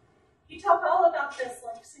me that he talked all about this,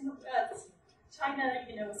 like China,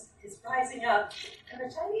 is rising up, and the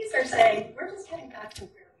Chinese are saying we're just getting back to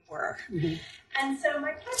where we were. Mm-hmm. And so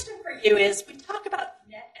my question for you is: we talk about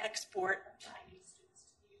net export of Chinese students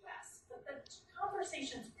to the U.S., but the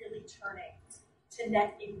conversation's really turning to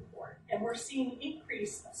net import, and we're seeing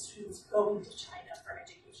increase of students going to China for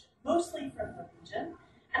education, mostly from the region.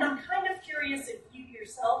 And I'm kind of curious if you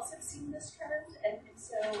yourselves have seen this trend, and if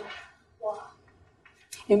so, why?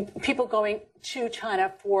 And people going to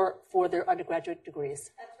China for their undergraduate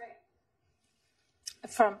degrees.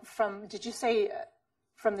 That's right. From did you say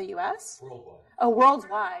from the U.S.? Worldwide. Oh,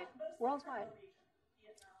 worldwide. Worldwide.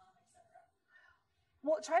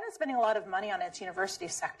 Well, China's spending a lot of money on its university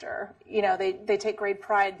sector. They take great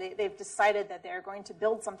pride. They've decided that they're going to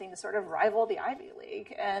build something to sort of rival the Ivy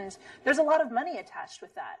League. And there's a lot of money attached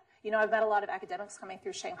with that. I've met a lot of academics coming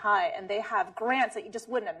through Shanghai, and they have grants that you just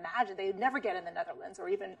wouldn't imagine. They'd never get in the Netherlands or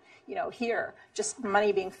even, here, just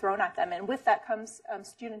money being thrown at them. And with that comes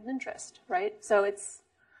student interest, right? So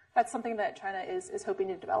that's something that China is hoping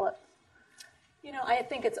to develop. I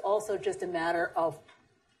think it's also just a matter of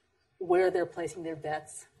where they're placing their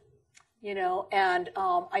bets, and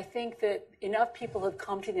I think that enough people have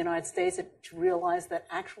come to the United States to realize that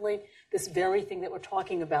actually this very thing that we're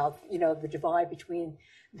talking about, the divide between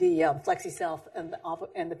the flexi self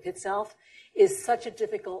and the pit self, is such a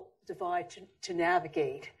difficult divide to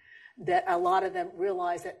navigate that a lot of them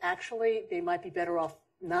realize that actually they might be better off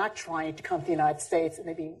not trying to come to the United States, and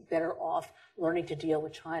they'd be better off learning to deal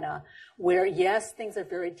with China, where, yes, things are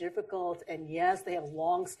very difficult, and yes, they have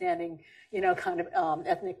long-standing, kind of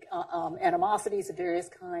ethnic animosities of various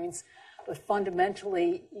kinds, but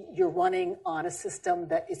fundamentally, you're running on a system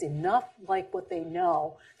that is enough like what they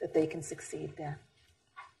know that they can succeed there.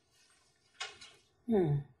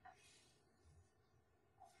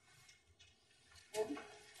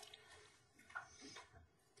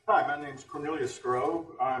 Hi, my name is Cornelius Grove.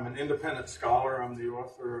 I'm an independent scholar. I'm the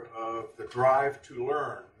author of The Drive to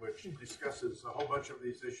Learn, which discusses a whole bunch of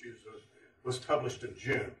these issues. It was published in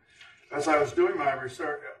June. As I was doing my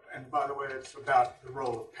research, and by the way, it's about the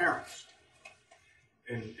role of parents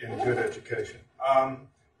in good education.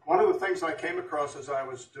 One of the things I came across as I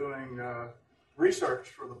was doing research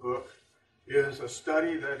for the book is a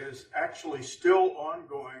study that is actually still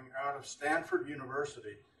ongoing out of Stanford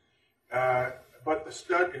University. But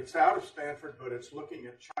it's out of Stanford, but it's looking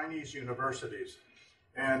at Chinese universities.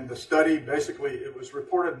 And the study, basically, it was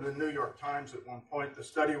reported in the New York Times at one point. The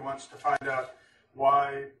study wants to find out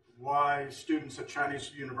why students at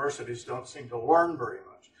Chinese universities don't seem to learn very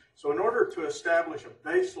much. So in order to establish a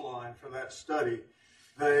baseline for that study,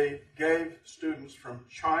 they gave students from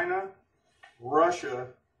China, Russia,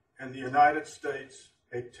 and the United States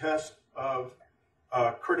a test of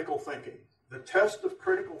critical thinking. The test of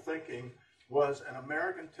critical thinking was an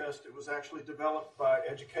American test. It was actually developed by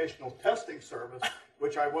Educational Testing Service,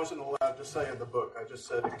 which I wasn't allowed to say in the book. I just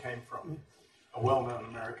said it came from a well-known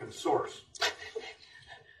American source.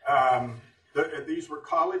 These were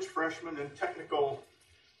college freshmen in technical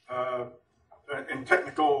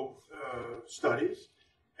studies,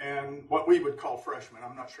 and what we would call freshmen.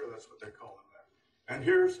 I'm not sure that's what they call them there. And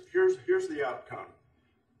here's the outcome.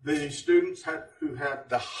 The students who had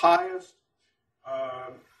the highest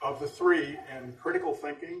of the three in critical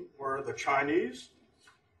thinking were the Chinese,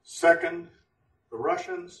 second, the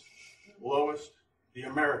Russians, lowest, the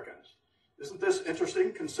Americans. Isn't this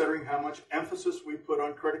interesting, considering how much emphasis we put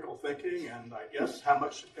on critical thinking, and I guess how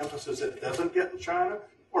much emphasis it doesn't get in China,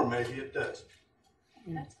 or maybe it does?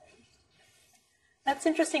 That's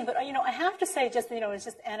interesting, but I have to say, just it's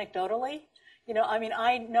just anecdotally.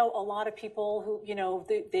 I know a lot of people who,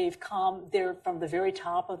 they're from the very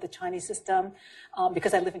top of the Chinese system,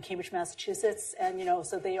 because I live in Cambridge, Massachusetts, and,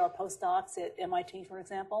 so they are postdocs at MIT, for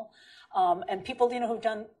example. And people, who've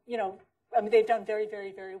done, they've done very,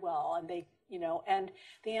 very, very well. And they, and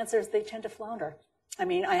the answer is they tend to flounder.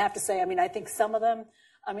 I have to say, I think some of them,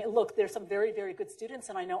 look, there's some very, very good students,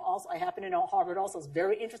 and I happen to know Harvard also is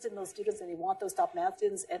very interested in those students, and they want those top math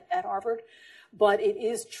students at Harvard. But it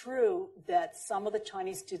is true that some of the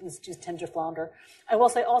Chinese students do tend to flounder. I will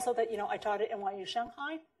say also that, I taught at NYU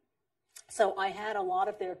Shanghai, so I had a lot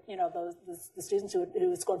of their, the students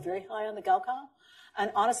who scored very high on the Gaokao,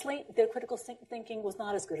 and honestly, their critical thinking was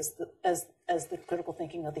not as good as the critical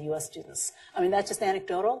thinking of the U.S. students. That's just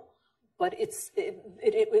anecdotal. But it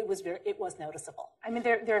was noticeable.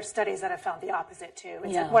 There are studies that have found the opposite too.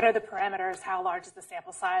 It's Yeah. like, what are the parameters? How large is the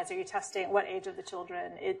sample size? Are you testing what age of the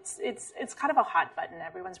children? It's kind of a hot button.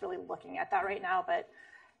 Everyone's really looking at that right now, but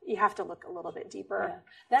you have to look a little bit deeper. Yeah.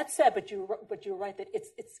 That said, but you're right that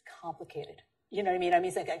it's complicated. You know what I mean?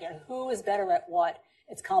 It's like, again, who is better at what?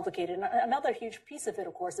 It's complicated. And another huge piece of it,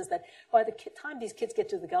 of course, is that by the time these kids get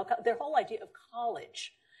to the Gaokao, their whole idea of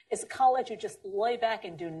college is a college you just lay back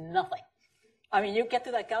and do nothing. You get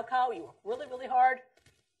through that Gaokao, you work really, really hard.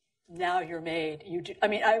 Now you're made. You do. I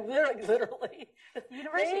literally,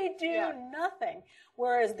 they do nothing.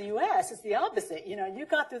 Whereas the U.S. is the opposite. You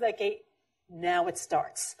got through that gate. Now it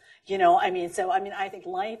starts. I think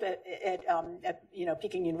life at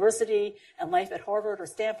Peking University and life at Harvard or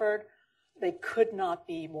Stanford, they could not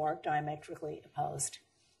be more diametrically opposed.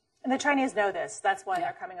 And the Chinese know this. That's why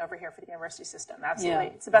they're coming over here for the university system. Absolutely.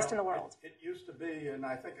 Yeah. It's the best in the world. It used to be, and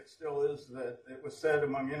I think it still is, that it was said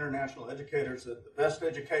among international educators that the best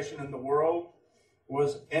education in the world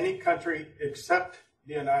was any country except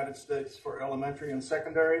the United States for elementary and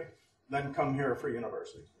secondary, then come here for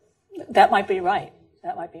university. That might be right.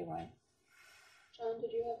 John,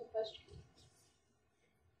 did you have a question?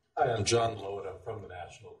 Hi, I'm John Lowett. I'm from the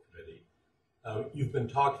National Committee. You've been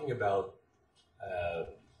talking about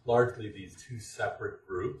largely these two separate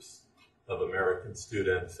groups of American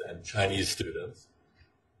students and Chinese students.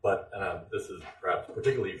 But this is perhaps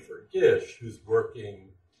particularly for Gish, who's working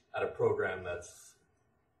at a program that's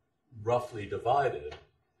roughly divided.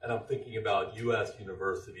 And I'm thinking about U.S.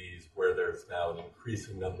 universities where there's now an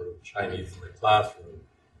increasing number of Chinese in the classroom.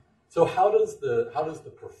 So how does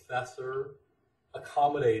the professor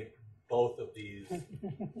accommodate both of these,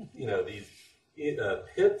 these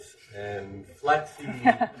pits and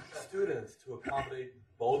flexi students to accommodate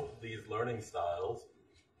both of these learning styles?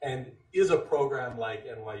 And is a program like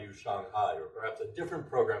NYU Shanghai, or perhaps a different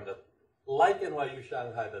program that like NYU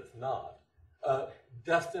Shanghai that's not,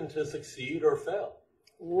 destined to succeed or fail?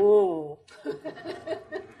 Ooh.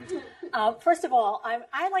 First of all,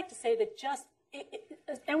 I like to say that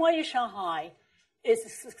NYU Shanghai is a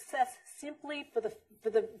success simply for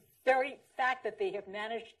the very fact that they have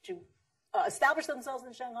managed to establish themselves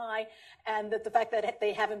in Shanghai, and that the fact that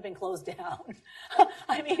they haven't been closed down.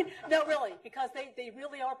 No, really, because they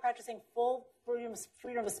really are practicing full freedom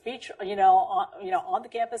of speech, on the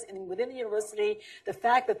campus and within the university. The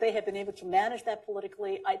fact that they have been able to manage that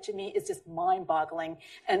politically, to me, is just mind-boggling,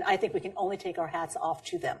 and I think we can only take our hats off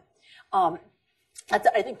to them. I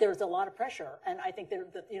think there's a lot of pressure, and I think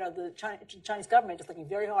the Chinese government is looking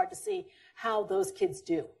very hard to see how those kids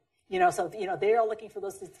do. So they are looking for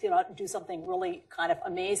those to do something really kind of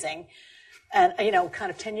amazing, and kind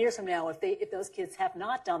of 10 years from now, if those kids have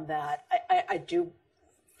not done that, I do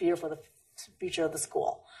fear for the future of the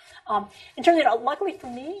school. In terms of, luckily for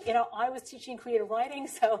me, I was teaching creative writing,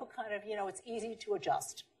 so kind of it's easy to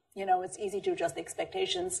adjust. It's easy to adjust the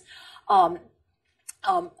expectations. In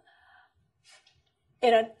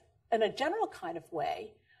a general kind of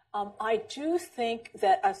way, I do think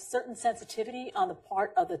that a certain sensitivity on the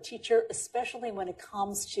part of the teacher, especially when it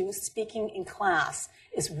comes to speaking in class,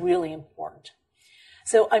 is really important.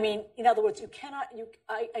 So, I mean, in other words,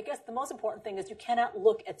 I guess the most important thing is you cannot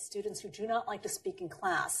look at students who do not like to speak in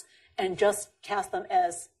class and just cast them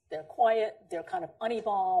as they're quiet, they're kind of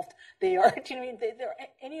unevolved, they are, do you know what I mean? They're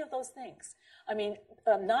any of those things. I mean,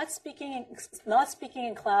 not speaking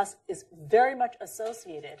in class is very much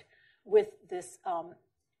associated with this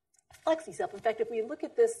flexi self. In fact, if we look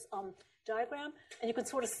at this diagram, and you can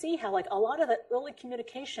sort of see how like a lot of the early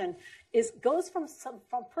communication goes from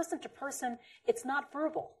person to person. It's not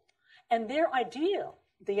verbal, and the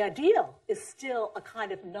ideal is still a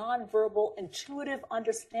kind of nonverbal, intuitive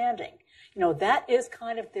understanding. You know, that is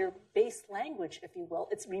kind of their base language, if you will.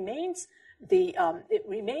 It remains the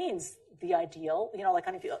ideal. You know, like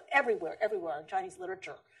kind of everywhere in Chinese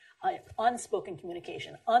literature, unspoken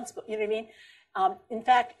communication, you know what I mean? In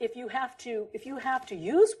fact, if you have to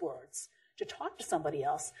use words to talk to somebody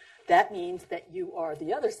else, that means that you are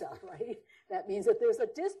the other side, right? That means that there's a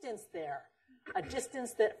distance there, a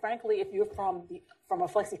distance that, frankly, if you're from a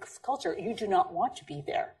flexi culture, you do not want to be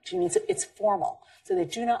there. Which means it's formal, so they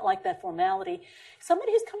do not like that formality.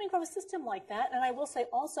 Somebody who's coming from a system like that, and I will say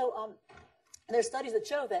also, there's studies that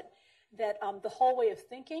show that the whole way of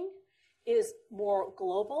thinking is more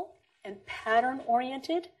global and pattern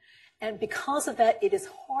oriented. And because of that, it is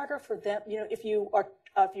harder for them, you know, if you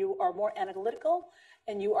are more analytical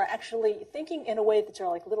and you are actually thinking in a way that are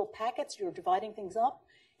like little packets, you're dividing things up,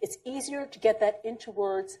 it's easier to get that into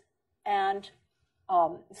words. And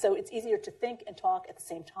so it's easier to think and talk at the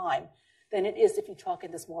same time than it is if you talk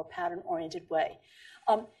in this more pattern-oriented way.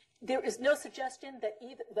 There is no suggestion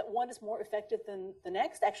that one is more effective than the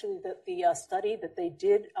next. Actually, the study that they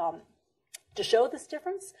did to show this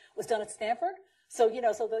difference was done at Stanford. So,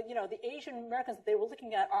 the Asian Americans that they were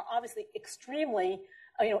looking at are obviously extremely,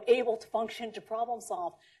 able to function, to problem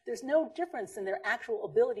solve. There's no difference in their actual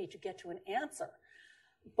ability to get to an answer.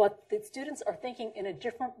 But the students are thinking in a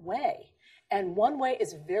different way. And one way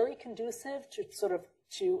is very conducive to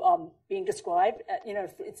being described.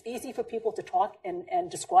 It's easy for people to talk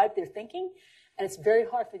and describe their thinking. And it's very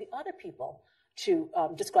hard for the other people to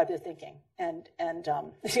describe their thinking. And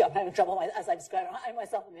I'm having trouble as I describe it. I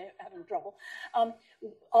myself am having trouble.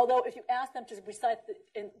 Although if you ask them to recite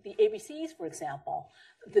the ABCs, for example,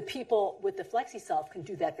 the people with the flexi self can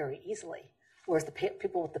do that very easily, whereas the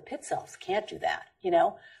people with the pit selves can't do that,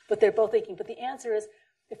 But they're both thinking. But the answer is,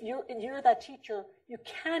 if you're that teacher, you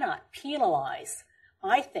cannot penalize,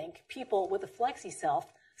 I think, people with a flexi self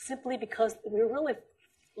simply because we're really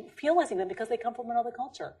penalizing them because they come from another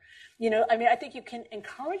culture. I think you can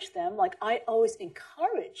encourage them. Like I always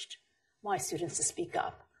encouraged my students to speak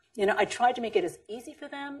up. I tried to make it as easy for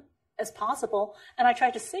them as possible, and I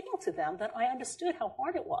tried to signal to them that I understood how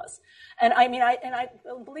hard it was. And I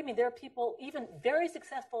believe me, there are people, even very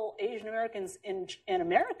successful Asian Americans in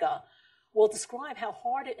America, will describe how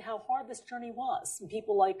hard this journey was. And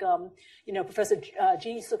people like, Professor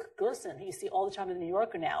Jeannie Suk Gerson, who you see all the time in the New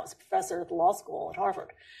Yorker now, is a professor at the law school at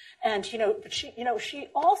Harvard. And, she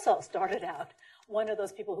also started out one of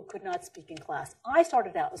those people who could not speak in class. I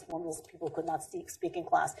started out as one of those people who could not speak in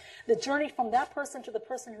class. The journey from that person to the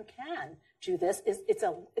person who can do this it's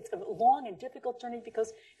a long and difficult journey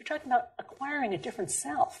because you're talking about acquiring a different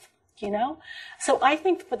self. So I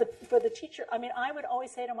think for the teacher, I would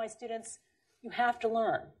always say to my students, you have to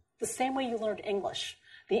learn the same way you learned English.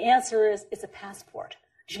 The answer is it's a passport.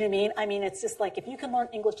 Do you know what I mean? It's just like, if you can learn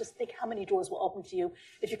English, just think how many doors will open to you.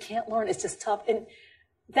 If you can't learn, it's just tough. And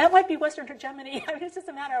that might be Western hegemony. It's just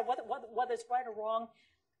a matter of whether it's right or wrong.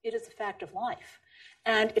 It is a fact of life.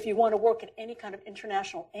 And if you want to work in any kind of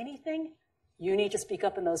international anything, you need to speak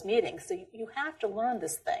up in those meetings. So you have to learn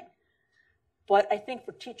this thing. But I think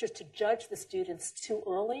for teachers to judge the students too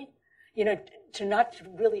early, to not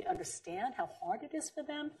really understand how hard it is for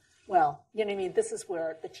them, well, this is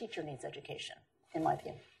where the teacher needs education, in my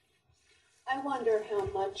view. I wonder how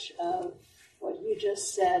much of what you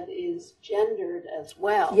just said is gendered as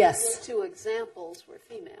well. Yes. The two examples were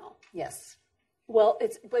female. Yes. Well,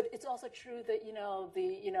 it's also true that,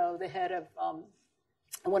 the head of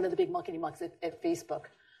one of the big mucks at Facebook,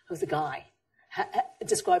 who's a guy,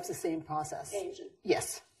 describes the same process. Asian.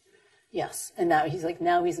 Yes. And now he's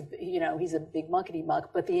a big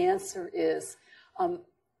muck. But the answer is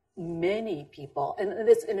many people, and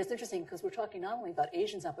it's interesting because we're talking not only about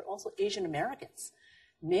Asians now, but also Asian Americans.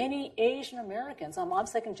 Many Asian Americans. I'm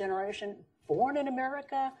second generation, born in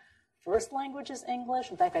America. First language is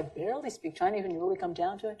English. In fact, I barely speak Chinese when you really come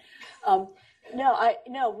down to it.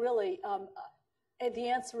 Really. The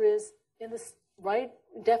answer is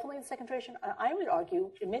definitely in the second generation. I would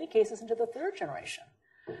argue, in many cases, into the third generation.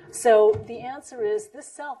 So the answer is this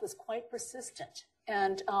self is quite persistent,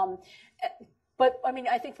 and But I mean,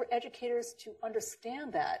 I think for educators to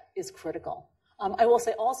understand that is critical. I will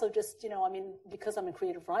say also, just, I mean, because I'm in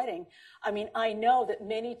creative writing, I mean, I know that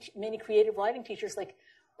many creative writing teachers, like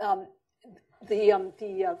the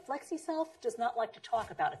flexi self does not like to talk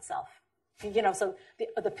about itself. So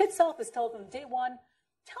the pit self is told them day one,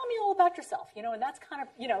 tell me all about yourself, and that's kind of,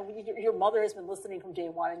 your mother has been listening from day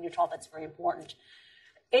one and you're taught that's very important.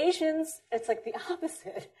 Asians, it's like the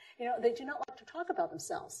opposite. They do not like to talk about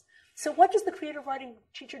themselves. So what does the creative writing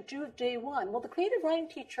teacher do day one? Well, the creative writing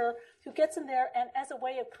teacher who gets in there and as a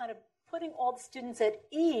way of kind of putting all the students at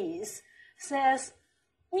ease says,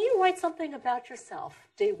 will you write something about yourself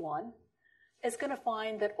day one? Is going to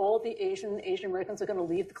find that all the Asian Americans are going to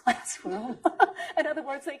leave the classroom. In other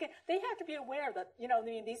words, they have to be aware that,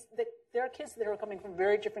 there are kids that are coming from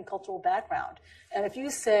very different cultural background. And if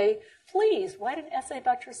you say, please write an essay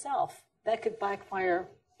about yourself, that could backfire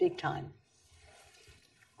big time.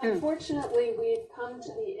 Unfortunately, we've come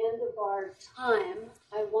to the end of our time.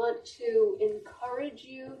 I want to encourage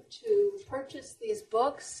you to purchase these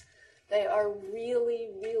books. They are really,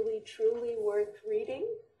 really, truly worth reading.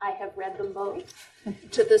 I have read them both,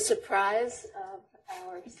 to the surprise of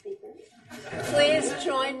our speakers. Please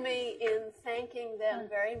join me in thanking them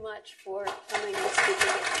very much for coming and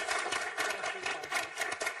speaking.